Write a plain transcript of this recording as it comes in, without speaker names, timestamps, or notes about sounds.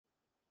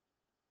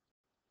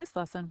This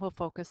lesson will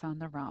focus on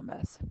the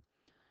rhombus.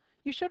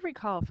 You should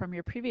recall from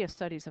your previous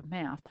studies of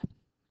math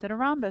that a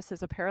rhombus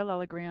is a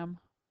parallelogram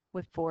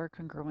with four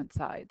congruent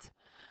sides.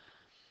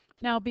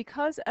 Now,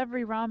 because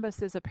every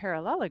rhombus is a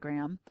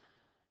parallelogram,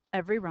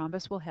 every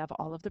rhombus will have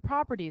all of the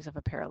properties of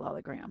a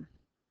parallelogram.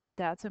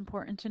 That's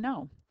important to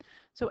know.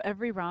 So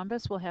every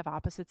rhombus will have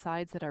opposite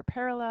sides that are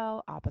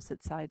parallel,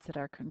 opposite sides that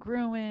are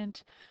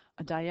congruent,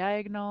 a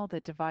diagonal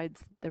that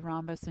divides the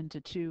rhombus into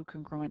two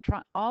congruent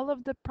all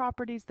of the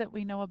properties that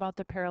we know about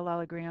the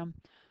parallelogram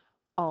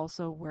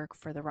also work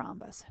for the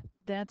rhombus.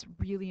 That's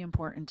really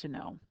important to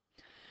know.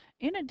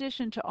 In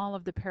addition to all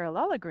of the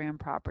parallelogram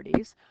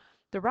properties,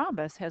 the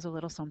rhombus has a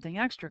little something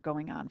extra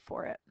going on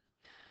for it.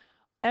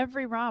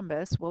 Every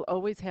rhombus will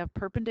always have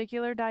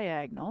perpendicular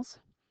diagonals.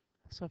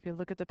 So if you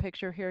look at the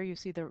picture here, you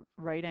see the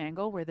right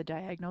angle where the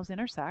diagonals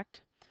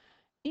intersect,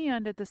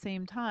 and at the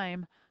same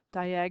time,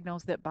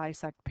 diagonals that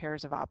bisect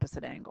pairs of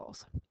opposite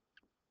angles.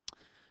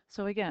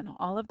 So again,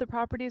 all of the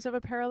properties of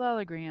a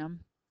parallelogram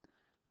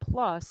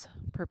plus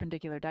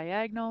perpendicular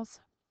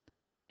diagonals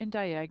and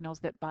diagonals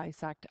that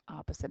bisect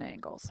opposite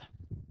angles.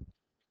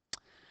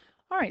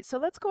 All right, so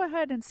let's go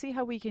ahead and see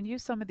how we can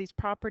use some of these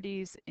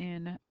properties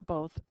in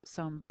both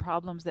some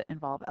problems that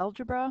involve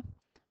algebra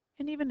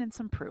and even in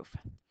some proof.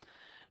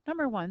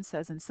 Number 1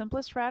 says in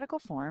simplest radical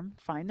form,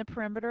 find the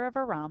perimeter of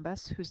a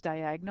rhombus whose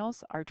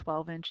diagonals are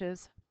 12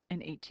 inches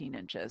and 18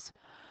 inches.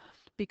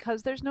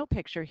 Because there's no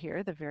picture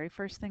here, the very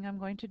first thing I'm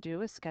going to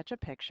do is sketch a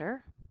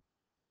picture.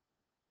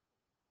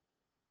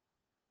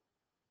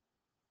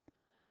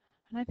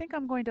 And I think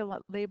I'm going to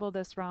label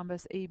this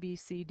rhombus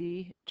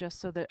ABCD just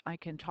so that I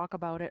can talk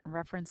about it and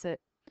reference it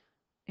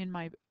in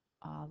my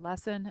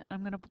lesson.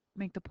 I'm going to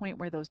make the point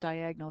where those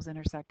diagonals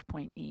intersect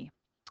point E.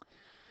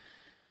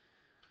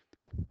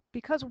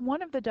 Because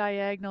one of the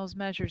diagonals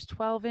measures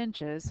 12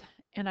 inches,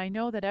 and I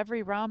know that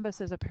every rhombus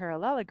is a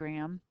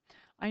parallelogram,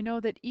 I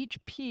know that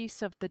each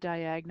piece of the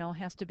diagonal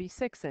has to be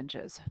 6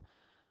 inches,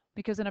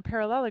 because in a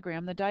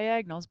parallelogram, the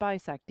diagonals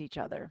bisect each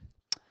other.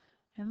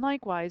 And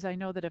likewise, I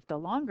know that if the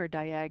longer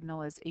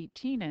diagonal is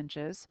 18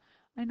 inches,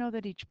 I know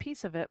that each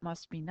piece of it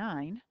must be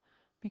 9,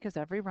 because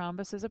every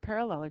rhombus is a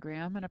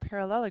parallelogram, and a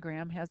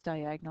parallelogram has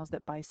diagonals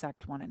that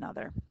bisect one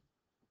another.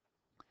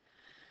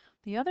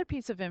 The other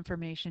piece of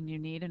information you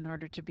need in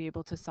order to be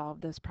able to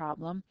solve this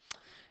problem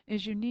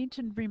is you need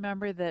to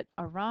remember that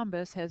a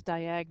rhombus has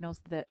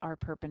diagonals that are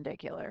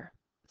perpendicular.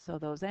 So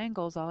those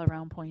angles all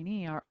around point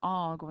E are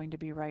all going to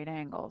be right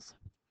angles.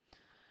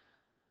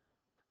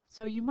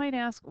 So you might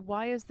ask,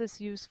 why is this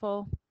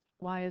useful?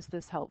 Why is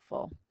this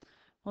helpful?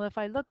 Well, if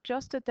I look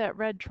just at that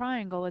red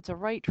triangle, it's a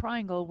right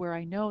triangle where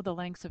I know the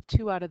lengths of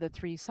 2 out of the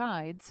 3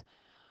 sides.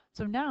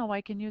 So now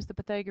I can use the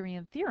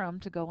Pythagorean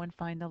theorem to go and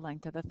find the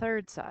length of the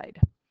third side.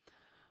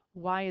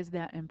 Why is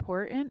that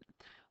important?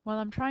 Well,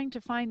 I'm trying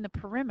to find the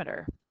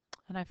perimeter.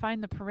 And I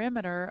find the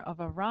perimeter of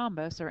a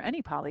rhombus or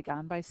any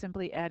polygon by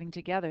simply adding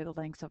together the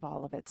lengths of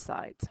all of its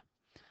sides.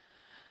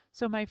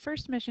 So my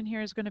first mission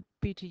here is going to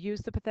be to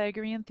use the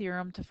Pythagorean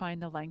theorem to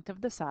find the length of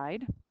the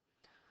side.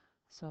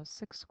 So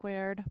 6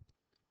 squared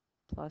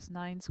plus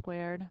 9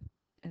 squared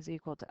is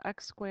equal to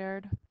x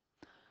squared,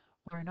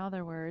 or in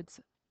other words,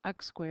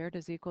 x squared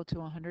is equal to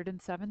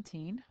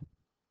 117.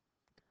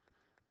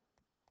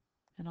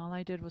 And all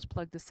I did was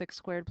plug the 6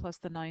 squared plus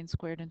the 9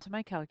 squared into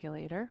my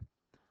calculator.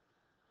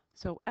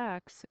 So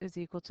x is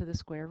equal to the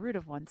square root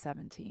of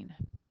 117.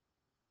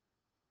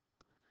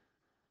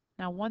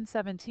 Now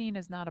 117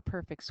 is not a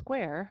perfect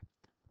square,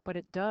 but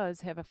it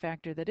does have a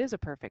factor that is a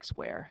perfect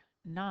square.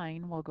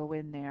 9 will go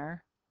in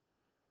there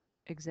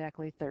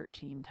exactly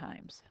 13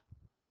 times.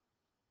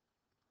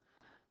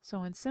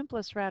 So in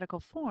simplest radical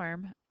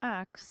form,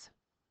 x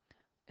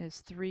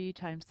is 3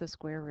 times the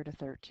square root of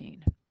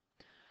 13.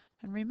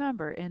 And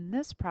remember, in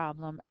this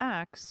problem,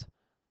 x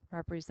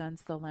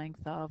represents the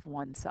length of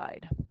one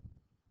side.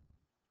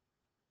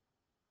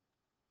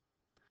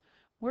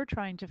 We're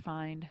trying to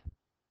find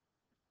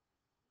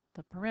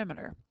the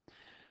perimeter.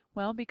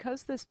 Well,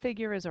 because this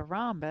figure is a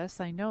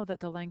rhombus, I know that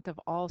the length of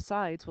all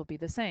sides will be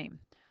the same.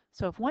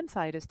 So if one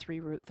side is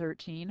 3 root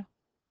 13,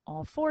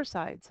 all four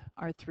sides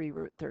are 3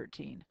 root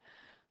 13.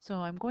 So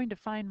I'm going to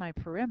find my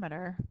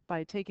perimeter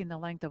by taking the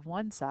length of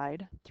one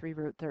side, 3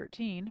 root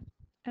 13,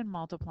 and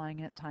multiplying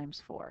it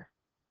times 4.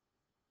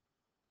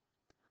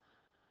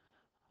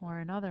 Or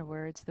in other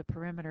words, the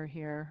perimeter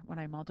here, when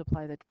I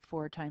multiply the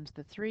 4 times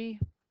the 3,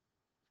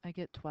 I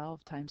get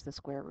 12 times the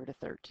square root of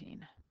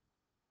 13.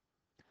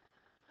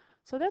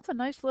 So that's a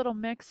nice little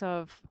mix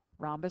of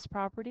rhombus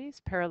properties,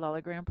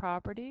 parallelogram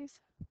properties,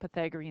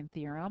 Pythagorean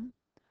theorem,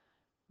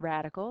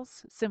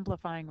 radicals,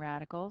 simplifying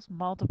radicals,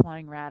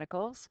 multiplying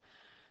radicals.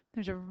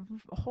 There's a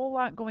whole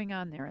lot going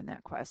on there in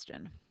that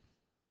question.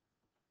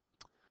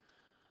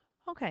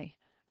 Okay,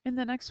 in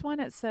the next one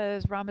it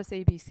says rhombus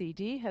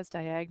ABCD has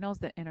diagonals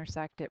that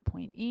intersect at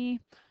point E.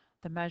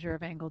 The measure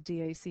of angle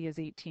DAC is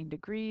 18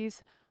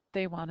 degrees.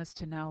 They want us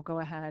to now go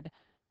ahead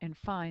and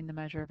find the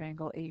measure of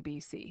angle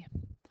ABC.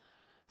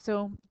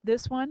 So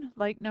this one,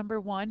 like number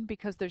 1,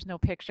 because there's no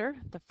picture,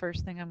 the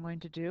first thing I'm going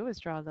to do is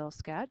draw a little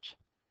sketch.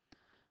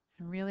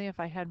 And really, if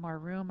I had more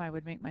room, I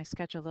would make my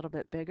sketch a little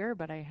bit bigger,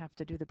 but I have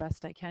to do the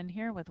best I can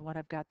here with what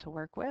I've got to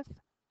work with.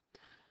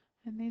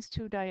 And these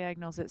two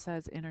diagonals, it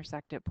says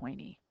intersect at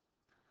point E.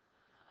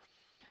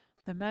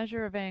 The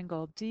measure of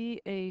angle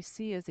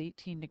DAC is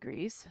 18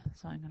 degrees.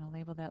 So I'm going to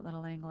label that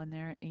little angle in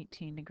there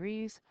 18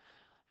 degrees.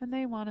 And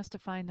they want us to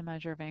find the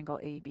measure of angle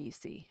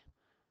ABC.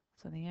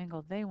 So the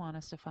angle they want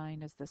us to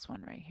find is this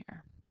one right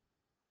here.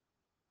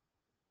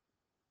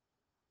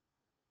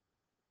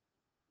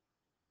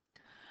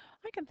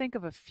 I can think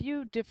of a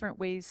few different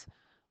ways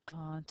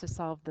to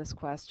solve this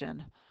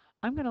question.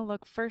 I'm going to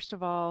look first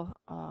of all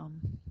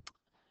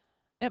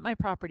at my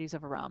properties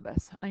of a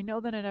rhombus. I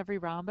know that in every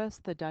rhombus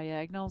the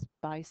diagonals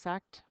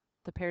bisect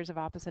the pairs of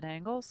opposite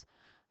angles.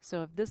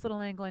 So if this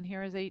little angle in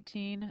here is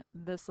 18,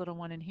 this little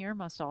one in here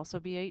must also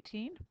be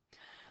 18.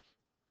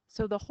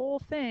 So the whole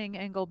thing,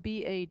 angle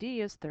BAD,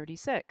 is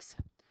 36.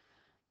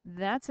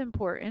 That's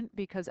important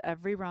because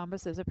every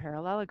rhombus is a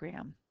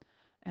parallelogram,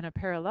 and a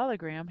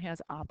parallelogram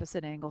has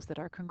opposite angles that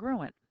are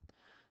congruent.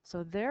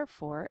 So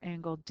therefore,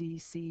 angle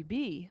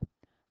DCB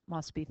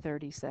must be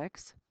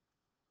 36,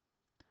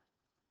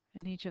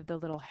 and each of the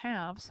little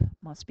halves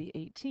must be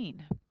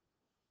 18.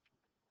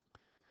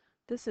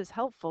 This is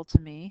helpful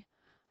to me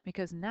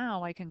because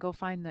now I can go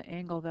find the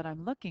angle that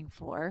I'm looking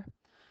for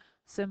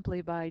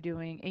simply by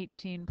doing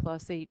 18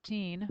 plus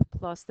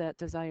that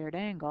desired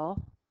angle,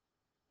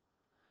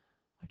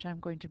 which I'm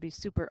going to be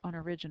super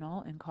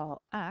unoriginal and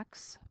call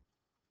x,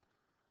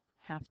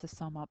 have to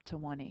sum up to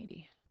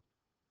 180.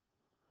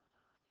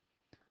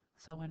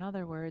 So in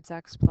other words,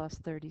 x plus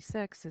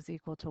 36 is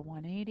equal to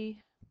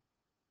 180,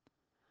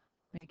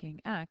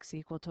 making x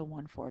equal to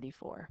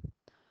 144.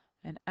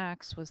 And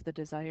x was the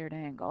desired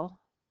angle,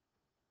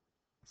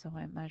 so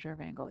my measure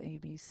of angle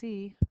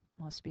ABC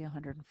must be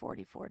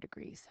 144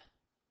 degrees.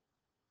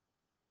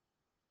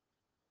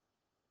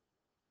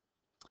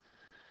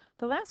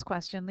 The last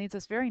question leads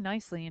us very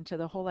nicely into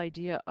the whole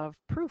idea of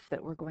proof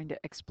that we're going to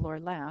explore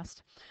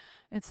last.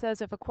 It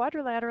says if a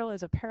quadrilateral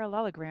is a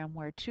parallelogram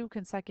where two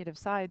consecutive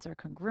sides are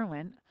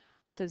congruent,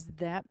 is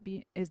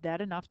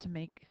that enough to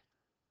make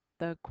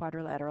the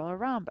quadrilateral a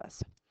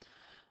rhombus?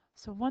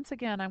 So once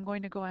again, I'm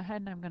going to go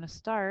ahead and I'm going to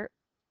start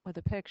with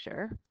a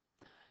picture.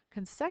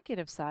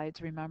 Consecutive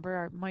sides,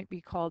 remember, might be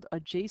called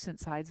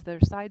adjacent sides. They're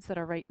sides that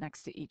are right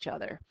next to each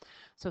other.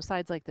 So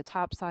sides like the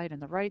top side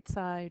and the right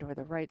side, or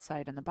the right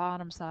side and the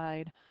bottom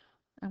side.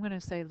 I'm going to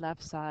say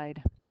left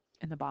side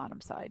and the bottom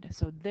side.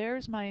 So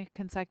there's my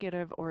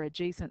consecutive or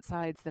adjacent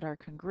sides that are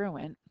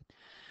congruent.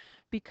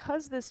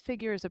 Because this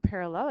figure is a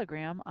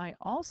parallelogram, I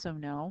also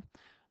know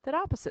that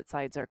opposite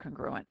sides are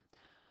congruent.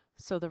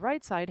 So the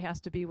right side has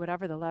to be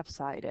whatever the left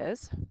side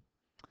is,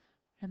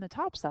 and the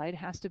top side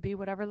has to be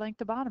whatever length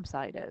the bottom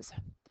side is.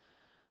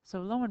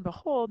 So lo and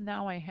behold,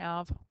 now I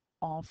have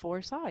all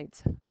four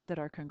sides that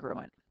are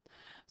congruent.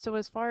 So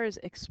as far as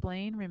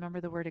explain,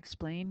 remember the word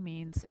explain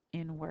means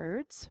in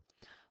words.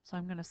 So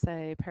I'm going to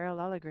say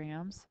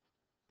parallelograms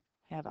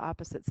have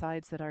opposite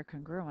sides that are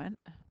congruent.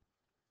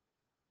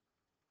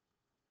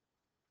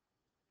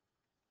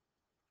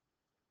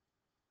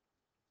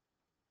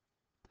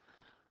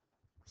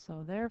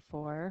 So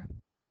therefore,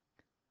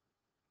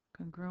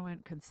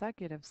 congruent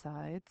consecutive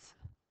sides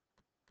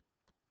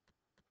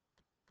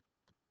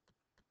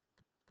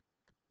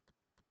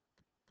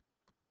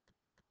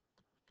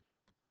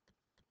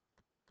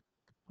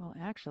will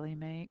actually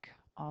make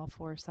all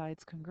four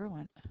sides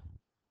congruent.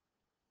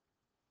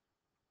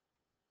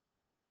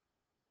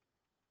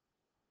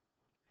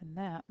 And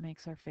that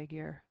makes our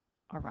figure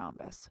a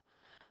rhombus.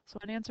 So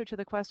in answer to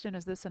the question,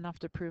 is this enough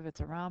to prove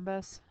it's a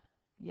rhombus?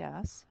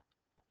 Yes.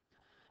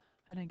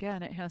 And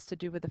again, it has to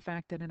do with the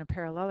fact that in a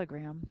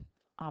parallelogram,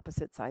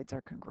 opposite sides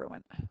are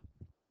congruent.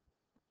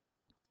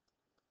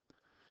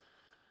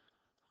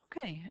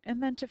 Okay,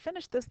 and then to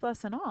finish this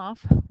lesson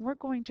off, we're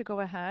going to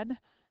go ahead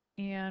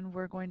and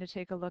we're going to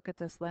take a look at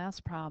this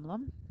last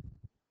problem,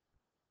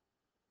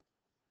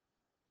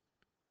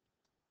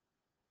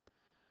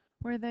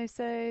 where they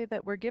say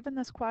that we're given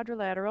this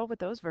quadrilateral with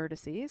those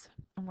vertices,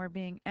 and we're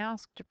being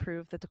asked to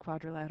prove that the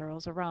quadrilateral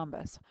is a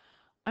rhombus.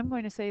 I'm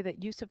going to say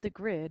that use of the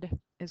grid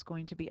is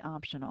going to be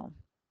optional.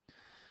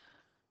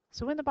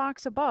 So in the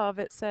box above,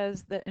 it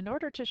says that in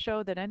order to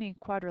show that any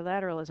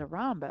quadrilateral is a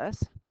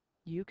rhombus,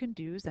 you can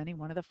use any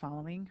one of the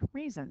following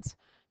reasons.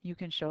 You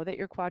can show that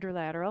your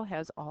quadrilateral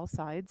has all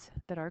sides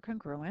that are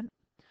congruent.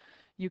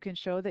 You can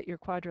show that your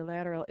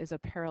quadrilateral is a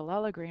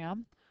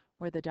parallelogram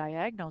where the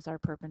diagonals are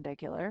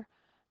perpendicular.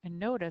 And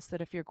notice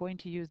that if you're going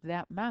to use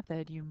that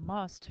method, you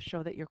must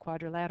show that your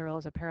quadrilateral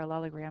is a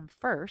parallelogram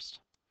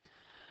first.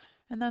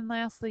 And then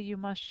lastly, you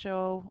must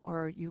show,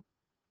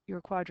 your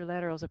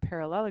quadrilateral is a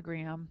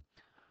parallelogram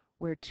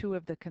where two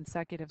of the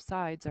consecutive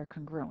sides are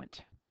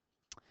congruent.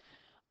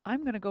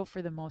 I'm going to go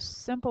for the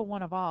most simple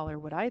one of all, or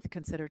what I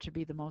consider to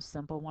be the most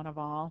simple one of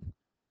all,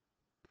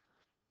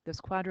 this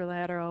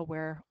quadrilateral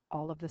where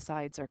all of the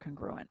sides are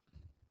congruent.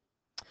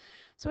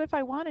 So if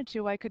I wanted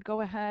to, I could go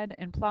ahead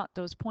and plot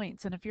those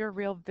points. And if you're a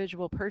real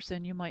visual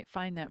person, you might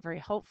find that very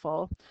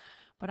helpful.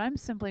 But I'm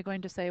simply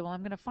going to say, well,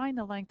 I'm going to find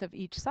the length of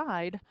each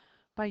side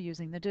by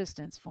using the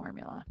distance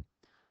formula.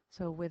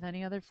 So with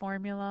any other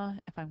formula,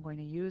 if I'm going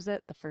to use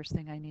it, the first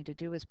thing I need to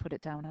do is put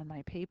it down on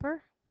my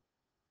paper.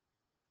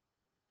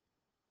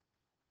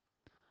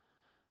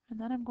 And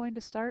then I'm going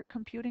to start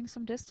computing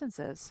some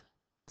distances.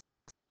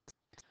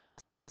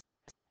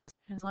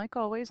 And like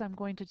always, I'm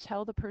going to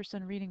tell the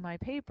person reading my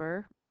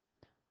paper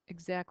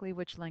exactly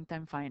which length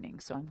I'm finding.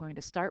 So I'm going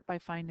to start by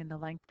finding the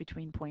length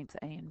between points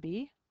A and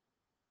B.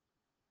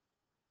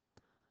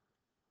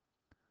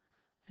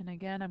 And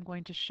again, I'm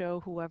going to show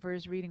whoever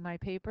is reading my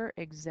paper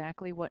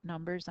exactly what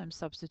numbers I'm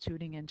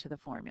substituting into the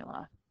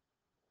formula.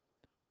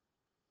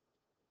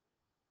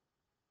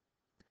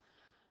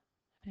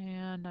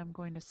 And I'm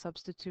going to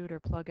substitute or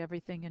plug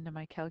everything into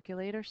my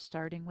calculator,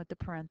 starting with the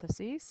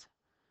parentheses.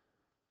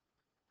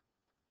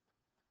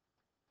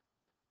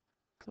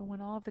 So when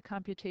all of the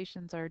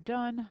computations are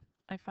done,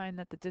 I find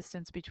that the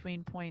distance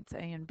between points A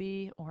and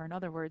B, or in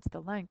other words, the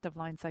length of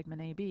line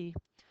segment AB,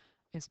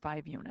 is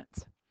 5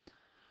 units.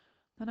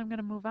 Then I'm going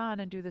to move on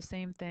and do the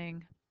same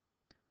thing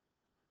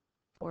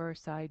for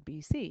side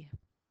BC.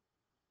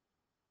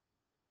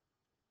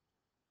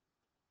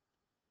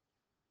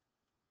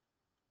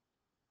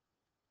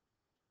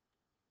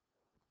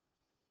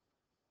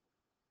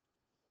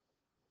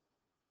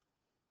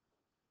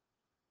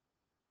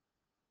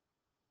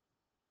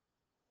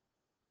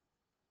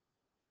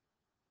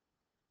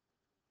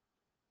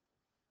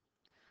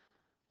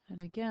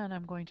 And again,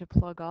 I'm going to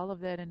plug all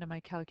of that into my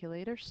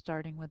calculator,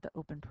 starting with the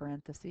open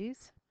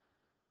parentheses.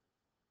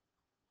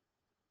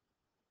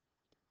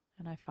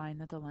 And I find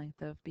that the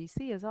length of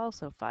BC is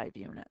also 5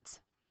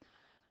 units.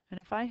 And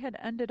if I had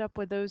ended up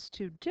with those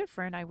two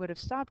different, I would have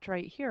stopped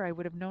right here. I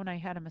would have known I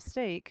had a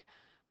mistake.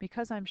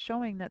 Because I'm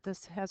showing that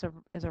this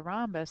is a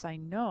rhombus, I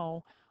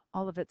know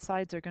all of its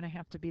sides are going to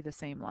have to be the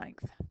same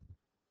length.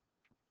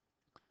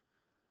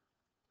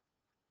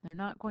 They're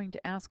not going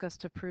to ask us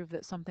to prove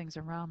that something's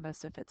a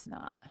rhombus if it's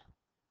not.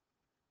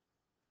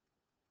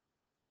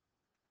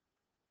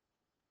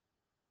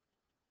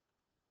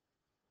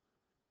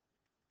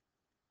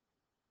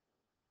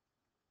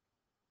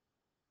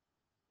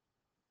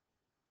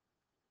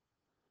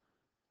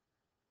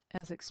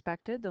 As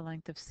expected, the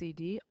length of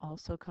CD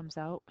also comes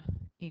out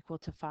equal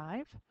to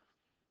 5.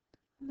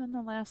 And then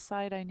the last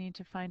side I need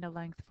to find a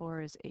length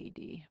for is AD.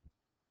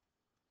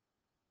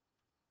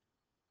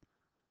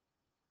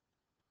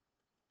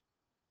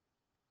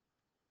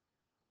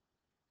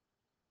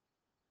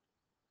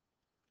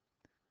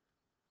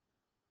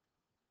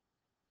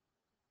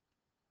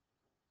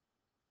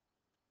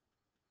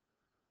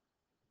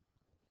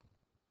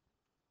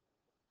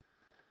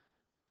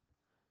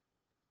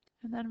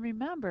 And then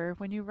remember,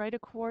 when you write a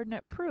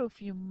coordinate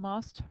proof, you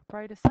must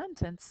write a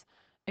sentence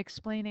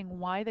explaining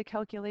why the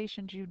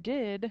calculations you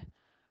did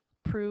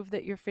prove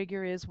that your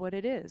figure is what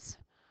it is.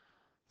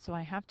 So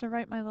I have to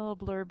write my little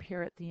blurb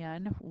here at the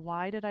end.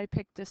 Why did I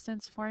pick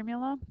distance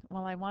formula?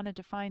 Well, I wanted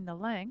to find the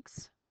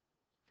lengths,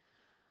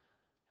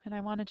 and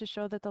I wanted to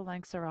show that the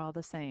lengths are all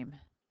the same.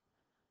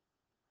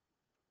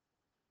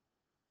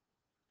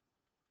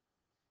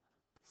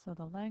 So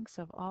the lengths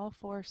of all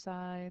 4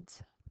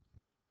 sides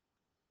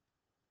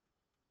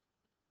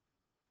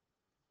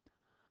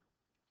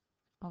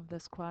of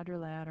this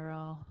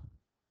quadrilateral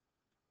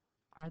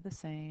are the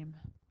same.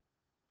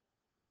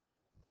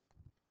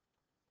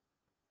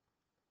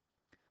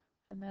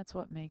 And that's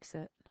what makes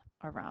it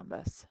a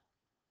rhombus.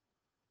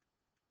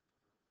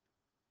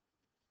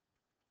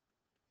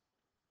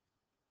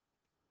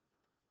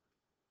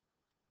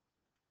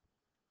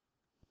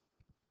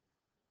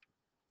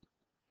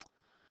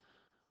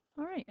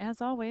 All right, as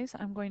always,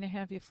 I'm going to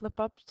have you flip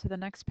up to the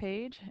next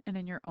page and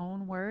in your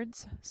own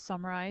words,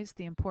 summarize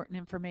the important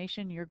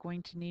information you're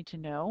going to need to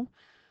know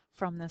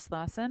from this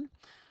lesson,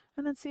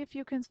 and then see if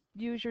you can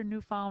use your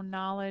newfound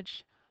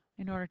knowledge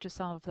in order to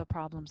solve the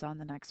problems on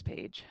the next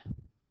page.